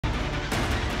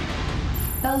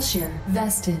Belshire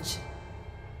Vestige.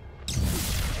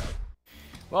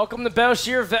 Welcome to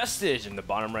Belshire Vestige. In the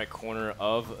bottom right corner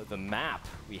of the map,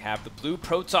 we have the blue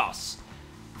Protoss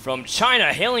from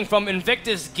China, hailing from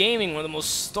Invictus Gaming, one of the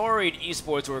most storied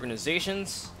esports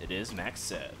organizations. It is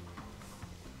MacSed.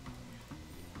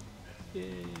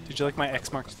 Did you like my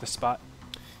X marks the spot?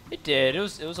 It did. It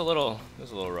was a little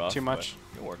rough. Too much.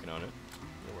 You're working on it.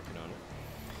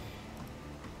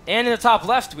 And in the top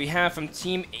left, we have from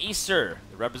Team Acer,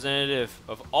 the representative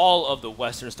of all of the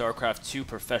Western StarCraft 2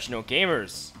 professional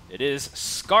gamers. It is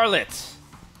Scarlett.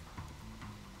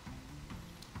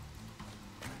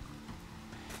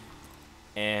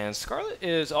 And Scarlett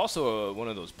is also one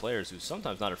of those players who's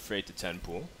sometimes not afraid to 10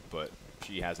 pool, but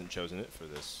she hasn't chosen it for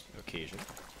this occasion.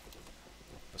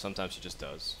 But sometimes she just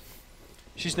does.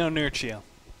 She's no Nurchio.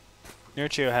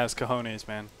 Nurchio has cojones,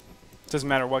 man. Doesn't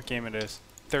matter what game it is.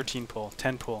 13 pull,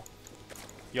 10 pull,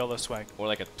 YOLO swag. Or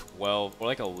like a 12, or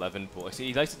like 11 pull. See,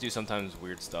 he likes to do sometimes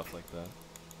weird stuff like that.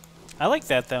 I like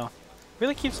that, though.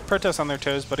 Really keeps Protoss on their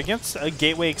toes, but against a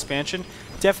gateway expansion,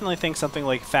 definitely think something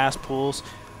like fast pulls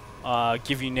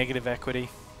give you negative equity.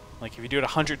 Like, if you do it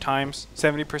 100 times,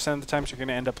 70% of the times you're going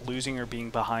to end up losing or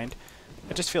being behind.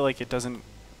 I just feel like it doesn't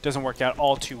work out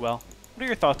all too well. What are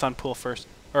your thoughts on pull first,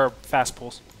 or fast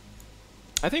pulls?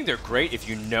 I think they're great if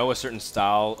you know a certain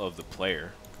style of the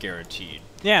player. Guaranteed.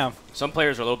 Yeah. Some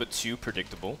players are a little bit too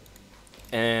predictable.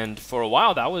 And for a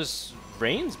while, that was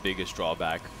Rain's biggest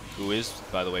drawback, who is,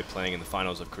 by the way, playing in the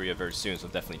finals of Korea very soon, so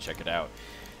definitely check it out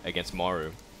against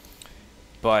Maru.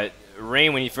 But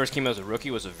Rain, when he first came out as a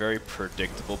rookie, was a very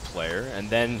predictable player,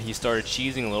 and then he started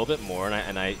cheesing a little bit more,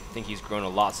 and I think he's grown a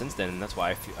lot since then, and that's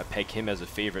why I peg him as a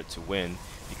favorite to win,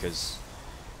 because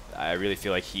I really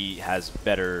feel like he has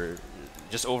better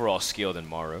just overall skill than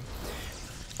Maru.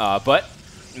 But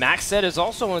MacSed is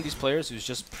also one of these players who's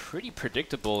just pretty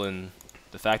predictable in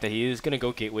the fact that he is going to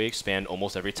go gateway expand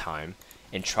almost every time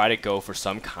and try to go for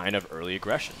some kind of early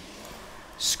aggression.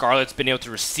 Scarlett's been able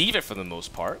to receive it for the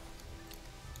most part.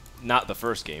 Not the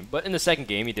first game, but in the second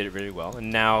game he did it really well,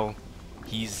 and now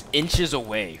he's inches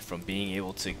away from being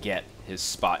able to get his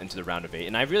spot into the round of 8.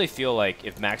 And I really feel like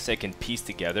if MacSed can piece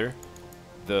together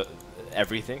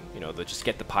everything, you know, just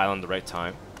get the pylon at the right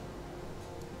time,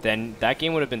 then that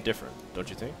game would have been different, don't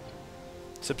you think?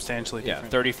 Substantially different. Yeah,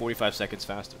 30, 45 seconds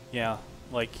faster. Yeah,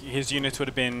 like his units would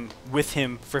have been with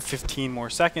him for 15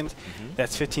 more seconds.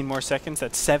 That's 15 more seconds.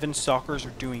 That's 7 stalkers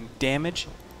are doing damage.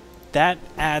 That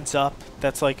adds up.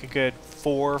 That's like a good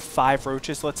 4 or 5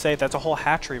 roaches, let's say. That's a whole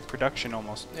hatchery of production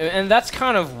almost. And that's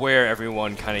kind of where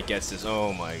everyone kind of gets this,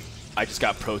 oh my, I just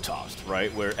got Protossed,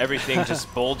 right? Where everything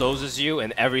just bulldozes you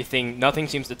and nothing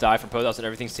seems to die from Protoss and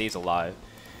everything stays alive.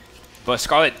 But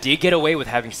Scarlett did get away with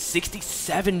having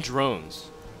 67 drones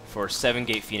for a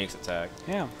 7-gate Phoenix attack.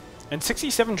 Yeah, and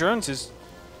 67 drones is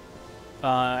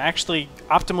actually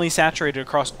optimally saturated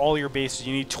across all your bases.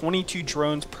 You need 22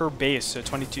 drones per base, so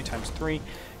 22 times 3,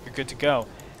 you're good to go.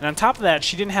 And on top of that,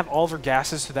 she didn't have all of her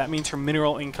gases, so that means her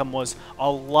mineral income was a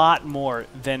lot more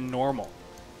than normal.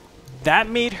 That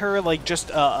made her like just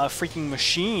a freaking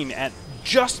machine at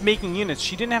just making units.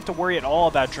 She didn't have to worry at all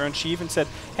about drones. She even said,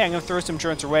 hey, I'm going to throw some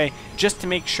drones away just to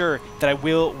make sure that I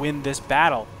will win this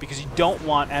battle. Because you don't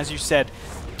want, as you said,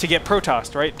 to get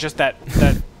Protossed, right? Just that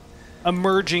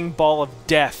emerging ball of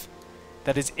death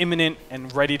that is imminent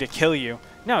and ready to kill you.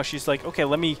 No, she's like, okay,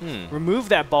 let me remove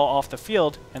that ball off the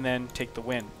field and then take the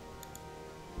win.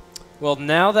 Well,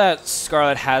 now that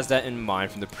Scarlett has that in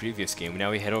mind from the previous game,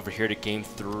 now we head over here to game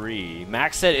 3.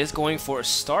 MacSed is going for a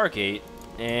Stargate,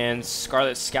 and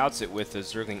Scarlett scouts it with a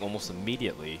Zergling almost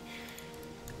immediately.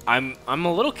 I'm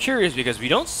a little curious because we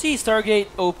don't see Stargate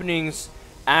openings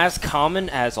as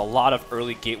common as a lot of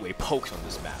early gateway pokes on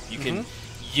this map. You can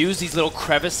use these little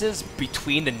crevices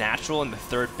between the natural and the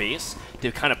third base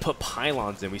to kind of put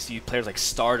pylons in. We see players like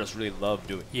Stardust really love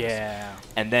doing this. Yeah.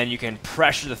 And then you can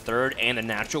pressure the third and the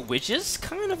natural, which is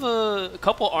kind of a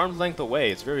couple arm's length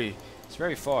away. It's very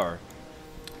far.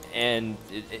 And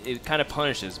it kind of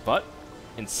punishes, but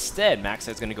instead,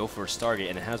 MacSed's going to go for a Stargate,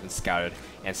 and it has been scouted,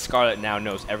 and Scarlett now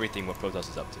knows everything what Protoss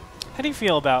is up to. How do you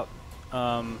feel about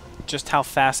just how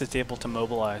fast it's able to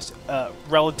mobilize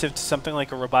relative to something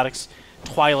like a Robotics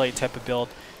Twilight type of build?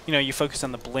 You know, you focus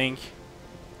on the Blink,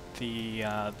 the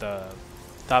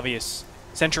obvious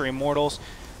Century Immortals.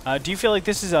 Do you feel like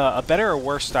this is a better or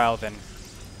worse style than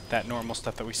that normal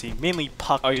stuff that we see? Mainly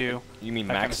Puck do. You mean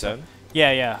MacSed?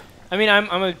 Yeah, yeah. I mean,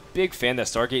 I'm a big fan that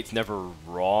Stargate's never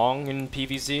wrong in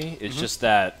PvZ. It's just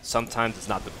that sometimes it's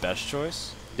not the best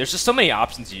choice. there's just so many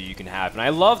options you can have, and I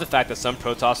love the fact that some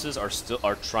Protosses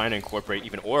are trying to incorporate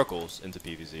even Oracles into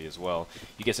PvZ as well.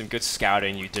 You get some good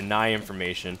scouting, you deny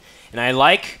information, and I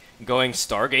like going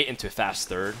Stargate into fast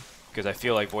third because I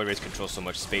feel like Void Rays control so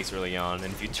much space early on,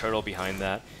 and if you turtle behind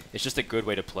that, it's just a good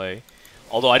way to play.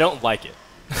 Although I don't like it.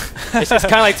 It's kind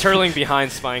of like turtling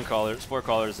behind Spore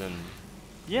Crawlers, and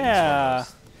yeah.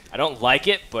 I don't like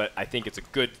it, but I think it's a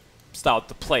good style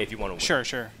to play if you want to win.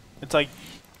 Sure. It's like,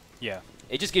 yeah.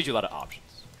 It just gives you a lot of options.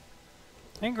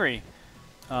 I agree.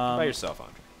 By yourself,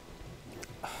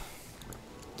 Andre.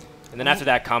 And then after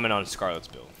that, comment on Scarlett's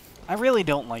build. I really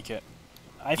don't like it.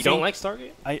 You don't like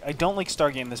Stargate? I don't like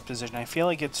Stargate in this position. I feel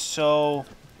like it's so...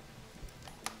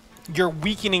 You're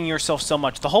weakening yourself so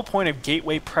much. The whole point of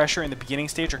gateway pressure in the beginning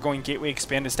stage or going gateway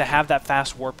expand is to have that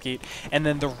fast warp gate and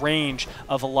then the range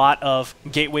of a lot of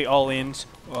gateway all-ins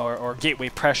or gateway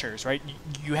pressures, right?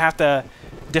 You have to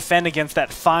defend against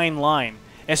that fine line.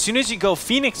 As soon as you go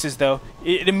Phoenixes, though,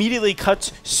 it immediately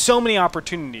cuts so many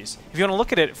opportunities. If you want to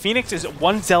look at it, Phoenix is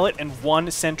 1 Zealot and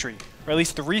 1 Sentry, or at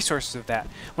least the resources of that.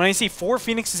 When I see 4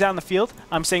 Phoenixes out in the field,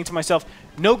 I'm saying to myself,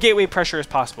 no gateway pressure is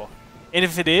possible. And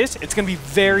if it is, it's going to be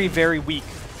very, very weak.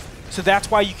 So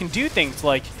that's why you can do things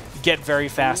like get very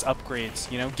fast upgrades,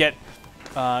 you know, get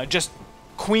just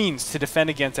queens to defend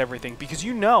against everything, because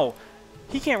you know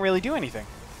he can't really do anything.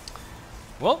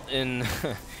 Well,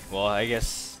 well, I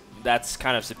guess that's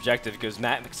kind of subjective because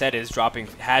MacSed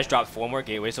has dropped 4 more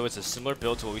gateways, so it's a similar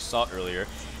build to what we saw earlier.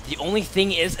 The only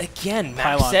thing is, again,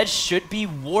 MacSed should be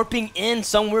warping in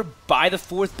somewhere by the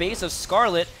 4th base of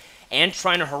Scarlett and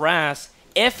trying to harass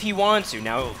if he wants to.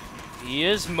 Now, he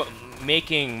is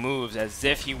making moves as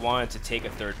if he wanted to take a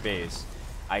 3rd base.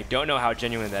 I don't know how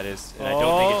genuine that is, and I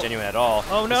don't think it's genuine at all.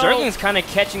 Oh, no. Zergling's kind of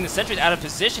catching the sentries out of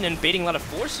position and baiting a lot of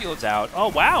force shields out. Oh,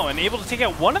 wow, and able to take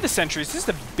out one of the sentries. This is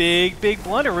a big, big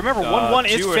blunder. Remember, 1-1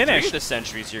 is 2 or finished. 3 of the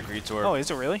sentries here, Greetor. Oh,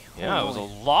 is it really? Yeah, it was a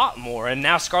lot more. And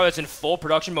now Scarlett's in full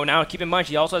production mode. Now, keep in mind,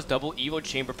 she also has double Evo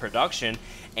Chamber production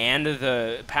and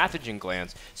the pathogen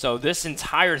glands. So this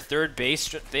entire 3rd base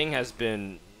thing has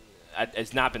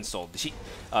not been sold.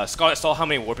 Scarlett saw how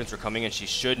many warpins were coming, and she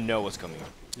should know what's coming.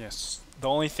 Yes. The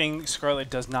only thing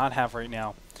Scarlett does not have right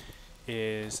now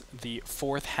is the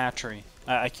 4th hatchery.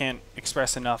 I can't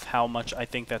express enough how much I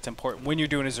think that's important. When you're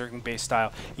doing a Zergling-based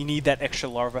style, you need that extra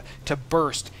larva to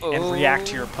burst and react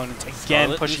to your opponents. Again,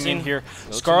 Scarlett pushing in here.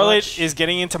 Scarlett is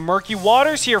getting into murky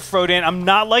waters here, Frodan. I'm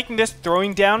not liking this.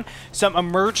 Throwing down some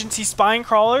emergency spine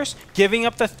crawlers, giving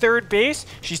up the 3rd base.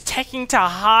 She's taking to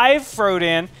Hive,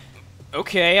 Frodan.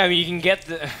 Okay, I mean, you can get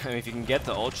the if you can get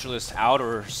the Ultralisk out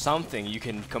or something, you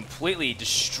can completely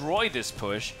destroy this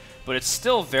push, but it's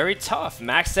still very tough.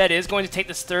 MacSed is going to take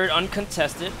this 3rd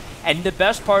uncontested, and the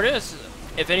best part is,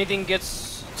 if anything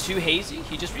gets too hazy,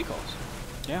 he just recalls.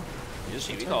 Yeah. He just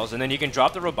recalls, and then you can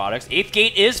drop the robotics. 8th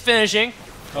gate is finishing.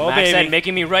 Oh, MacSed baby.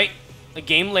 making me right a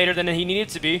game later than he needed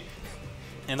to be.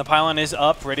 And the pylon is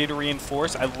up, ready to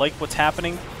reinforce. I like what's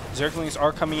happening. Zerglings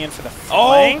are coming in for the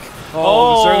flank.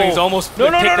 Oh, the Zerglings almost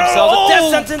picked themselves a death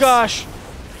sentence. Gosh.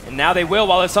 And now they will,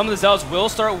 while some of the Zealots will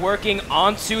start working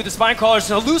onto the Spine Crawlers,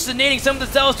 hallucinating some of the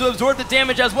Zealots to absorb the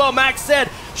damage as well. MacSed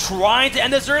trying to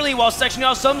end this early while sectioning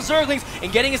out some Zerglings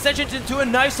and getting Ascension into a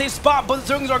nice safe spot, but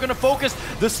the Zerglings are going to focus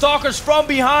the Stalkers from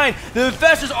behind. The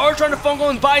Infestors are trying to fungal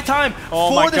and buy time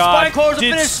for the Spine Crawlers to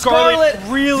finish. Scarlett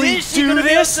really do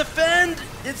this? Defend?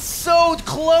 It's so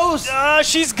close.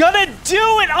 She's gonna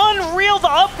do it. Unreal. The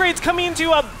upgrades coming into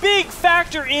a big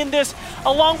factor in this,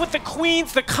 along with the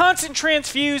queens, the constant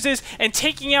transfuses, and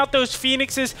taking out those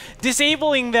phoenixes,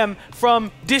 disabling them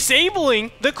from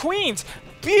disabling the queens.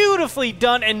 Beautifully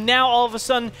done, and now all of a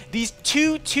sudden, these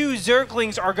 2-2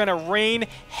 Zerglings are gonna rain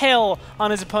hell on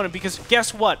his opponent, because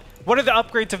guess what? What are the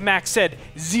upgrades of MacSed?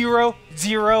 0,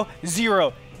 0,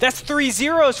 0. That's 3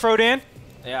 zeros, Frodan.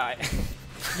 Yeah,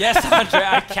 yes, Andre,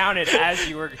 I counted as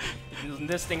you were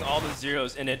listing all the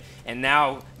zeros in it, and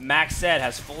now MacSed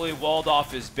has fully walled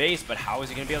off his base, but how is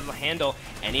he going to be able to handle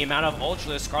any amount of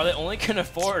Ultralisk? Scarlett only can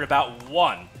afford about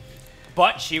 1,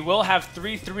 but she will have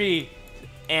 3-3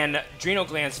 and Adrenal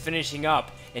Glands finishing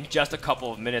up in just a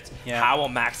couple of minutes. Yeah. How will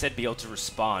MacSed be able to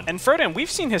respond? And Frodan,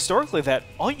 we've seen historically that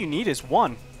all you need is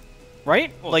 1.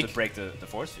 Right? Well, like to break the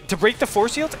force field. To break the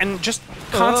force fields and just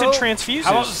constant transfuses.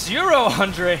 How about 0,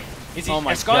 Andre?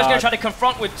 Oh Scarlett's going to try to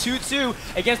confront with 2-2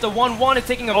 against a 1-1. It's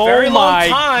taking a very long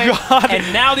time. God.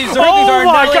 And now these Zerglings are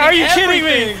God, are you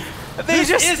everything. kidding me?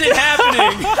 This isn't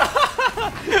happening.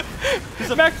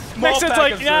 MacSed's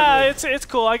like, yeah, it's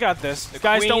cool. I got this. The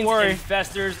Guys, don't worry.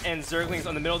 Infestors and Zerglings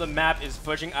on the middle of the map is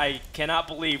pushing. I cannot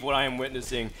believe what I am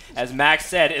witnessing as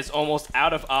MacSed is almost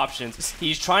out of options.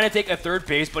 He's trying to take a third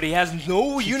base, but he has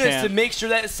no units to make sure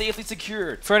that it's safely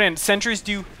secured. Ferdinand, sentries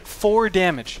do 4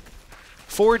 damage.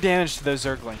 4 damage to those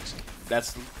Zerglings.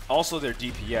 That's also their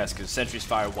DPS, because sentries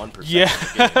fire 1%. Yeah.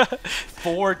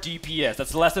 4 DPS.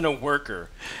 That's less than a worker.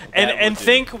 And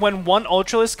think when one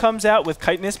Ultralisk comes out with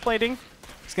chitinous plating,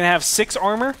 it's going to have 6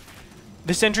 armor.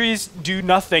 The sentries do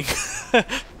nothing.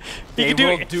 They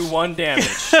will do 1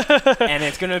 damage. And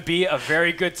it's going to be a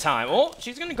very good time. Oh,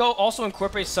 she's going to go also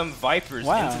incorporate some Vipers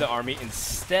into the army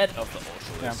instead of the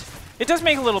Ultralisk. Yeah. It does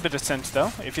make a little bit of sense,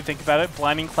 though, if you think about it.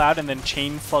 Blinding Cloud and then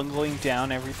chain fungling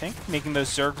down everything, making those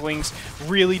Zerglings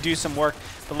really do some work.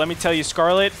 But let me tell you,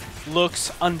 Scarlett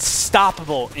looks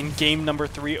unstoppable in game number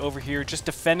 3 over here, just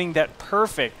defending that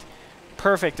perfect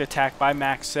attack by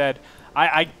MacSed.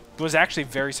 I was actually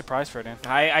very surprised, Ferdinand.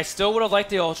 I still would have liked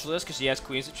the Ultralisk because she has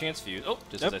Queens of Transfuse. Oh,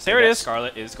 just as I said, there it is.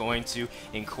 Scarlett is going to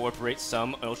incorporate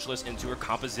some Ultralisk into her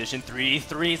composition.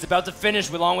 3-3 is about to finish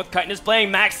along with Chitinous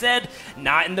playing. MacSed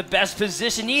not in the best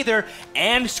position either.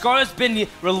 And Scarlett's been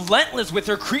relentless with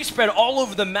her creep spread all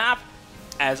over the map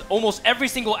as almost every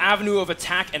single avenue of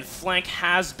attack and flank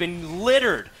has been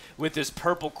littered with this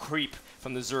purple creep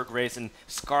from the Zerg race, and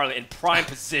Scarlett in prime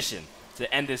position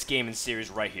to end this game and series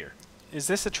right here. Is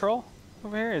this a troll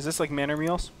over here? Is this like Manor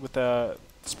Meals with the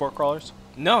spore crawlers?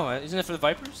 No, isn't it for the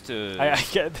Vipers? I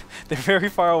get they're very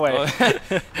far away.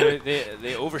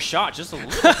 They overshot just a little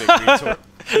bit. Retort.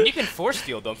 And you can force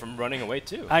steal them from running away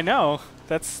too. I know.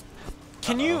 That's.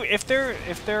 Can you if they're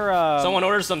someone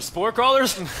orders some spore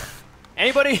crawlers?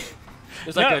 Anybody?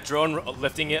 There's like a drone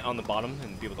lifting it on the bottom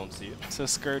and people don't see it. So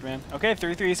scared, man. Okay,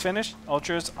 3-3 is finished.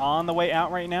 Ultra's on the way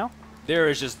out right now.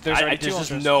 There's just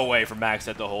no way for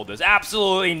MacSed to hold this.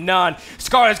 Absolutely none.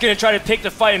 Scarlett's going to try to pick the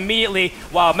fight immediately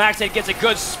while MacSed gets a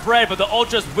good spread, but the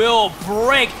Ultras will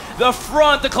break the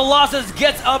front. The Colossus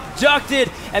gets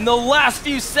abducted, and the last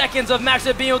few seconds of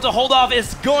MacSed being able to hold off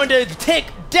is going to tick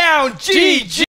down. GG!